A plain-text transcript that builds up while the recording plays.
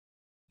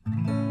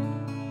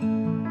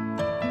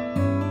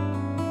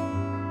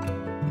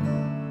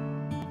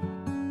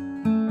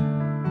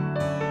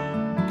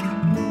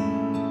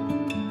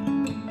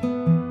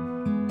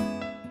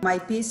My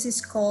piece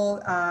is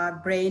called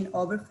Brain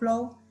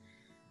Overflow.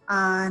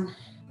 And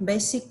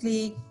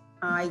basically,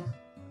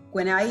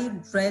 when I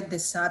read the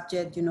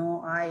subject,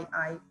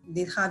 I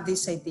did have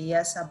these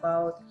ideas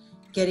about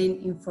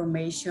getting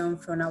information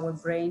from our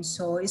brain.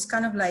 So it's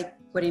kind of like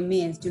what it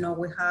means.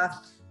 We have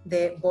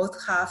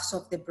both halves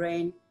of the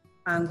brain,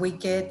 and we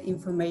get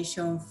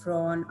information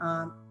from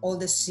all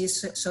the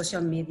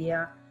social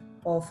media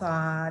of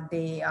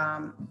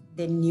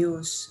the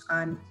news.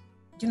 And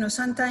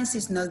sometimes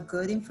it's not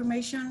good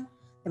information.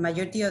 The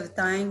majority of the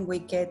time we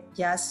get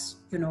just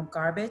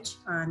garbage,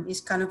 and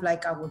it's kind of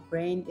like our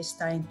brain is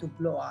starting to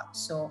blow up.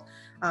 So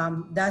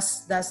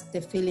that's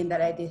the feeling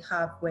that I did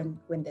have when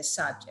the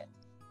subject.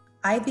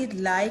 I did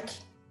like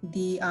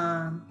the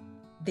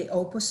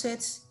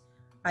opposites.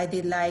 I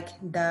did like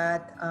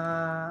that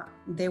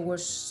there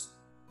was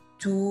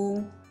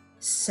two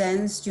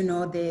sense,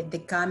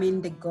 the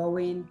coming, the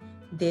going,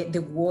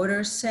 the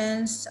water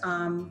sense.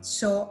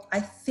 So I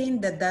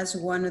think that's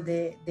one of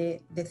the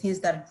things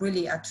that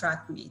really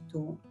attract me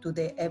to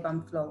the ebb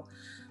and flow.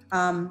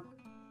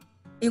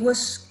 It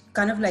was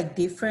kind of like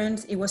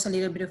different. It was a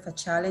little bit of a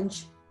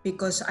challenge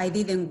because I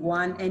didn't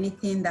want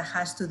anything that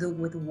has to do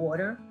with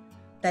water.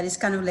 That is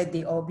kind of like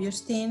the obvious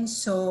thing.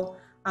 So,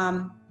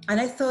 and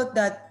I thought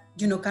that,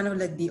 kind of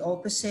like the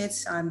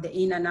opposites and the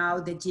in and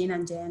out, the yin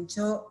and yang.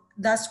 So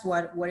that's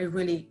what it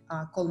really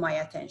called my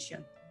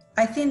attention.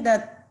 I think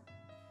that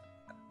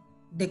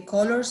the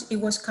colors, it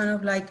was kind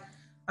of like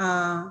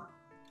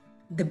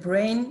the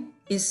brain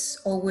is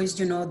always,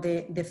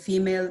 the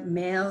female,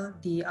 male,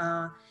 the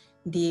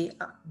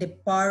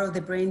part of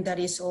the brain that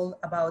is all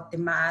about the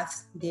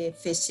math, the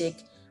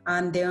physics,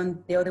 and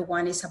then the other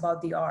one is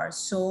about the art.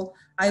 So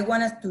I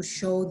wanted to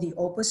show the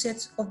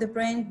opposites of the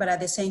brain, but at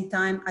the same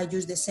time, I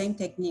use the same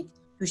technique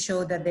to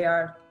show that they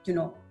are,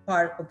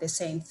 part of the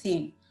same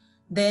thing.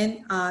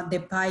 Then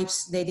the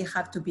pipes, they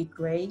have to be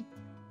gray.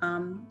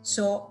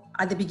 So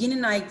at the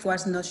beginning, I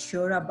was not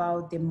sure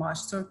about the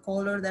mustard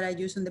color that I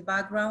use in the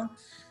background,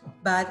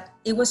 but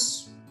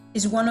it's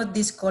one of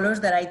these colors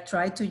that I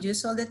try to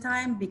use all the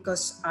time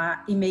because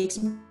it makes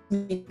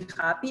me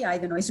happy. I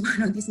don't know, it's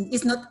one of these,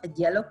 it's not a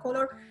yellow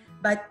color,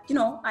 but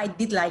I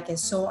did like it.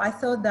 So I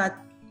thought that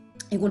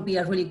it would be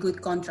a really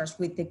good contrast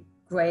with the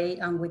gray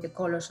and with the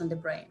colors on the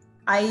brain.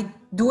 I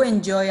do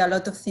enjoy a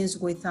lot of things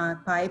with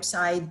pipes.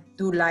 I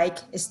do like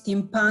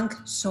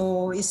steampunk.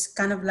 So it's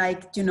kind of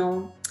like,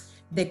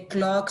 the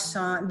clocks.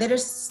 There are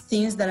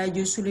things that I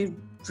usually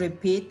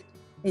repeat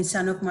in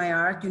some of my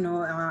art.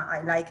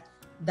 I like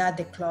that,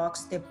 the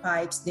clocks, the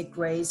pipes, the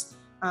grays,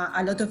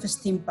 a lot of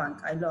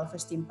steampunk. I love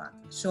steampunk.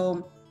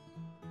 So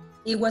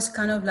it was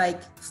kind of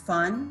like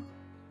fun.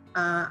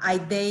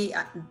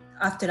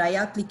 After I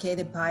applied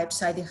the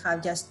pipes, I did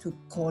have just to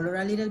color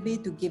a little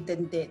bit to give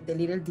them the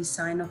little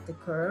design of the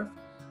curve.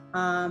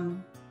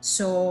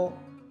 So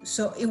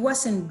it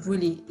wasn't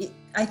really,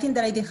 I think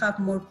that I did have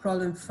more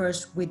problem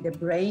first with the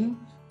brain,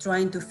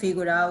 trying to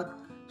figure out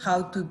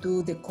how to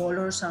do the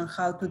colors and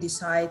how to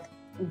decide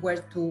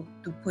where to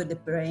put the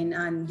brain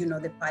and,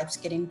 the pipes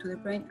getting to the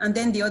brain. And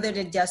then the other,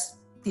 just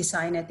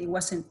design it. It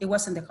wasn't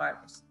the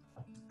hardest.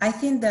 I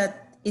think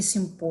that it's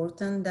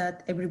important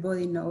that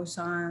everybody knows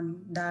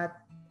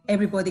that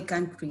everybody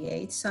can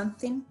create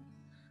something.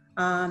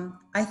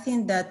 I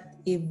think that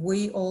if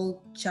we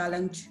all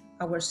challenge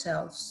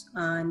ourselves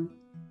and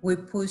we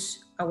push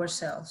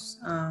ourselves,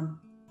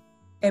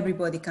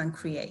 everybody can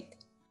create.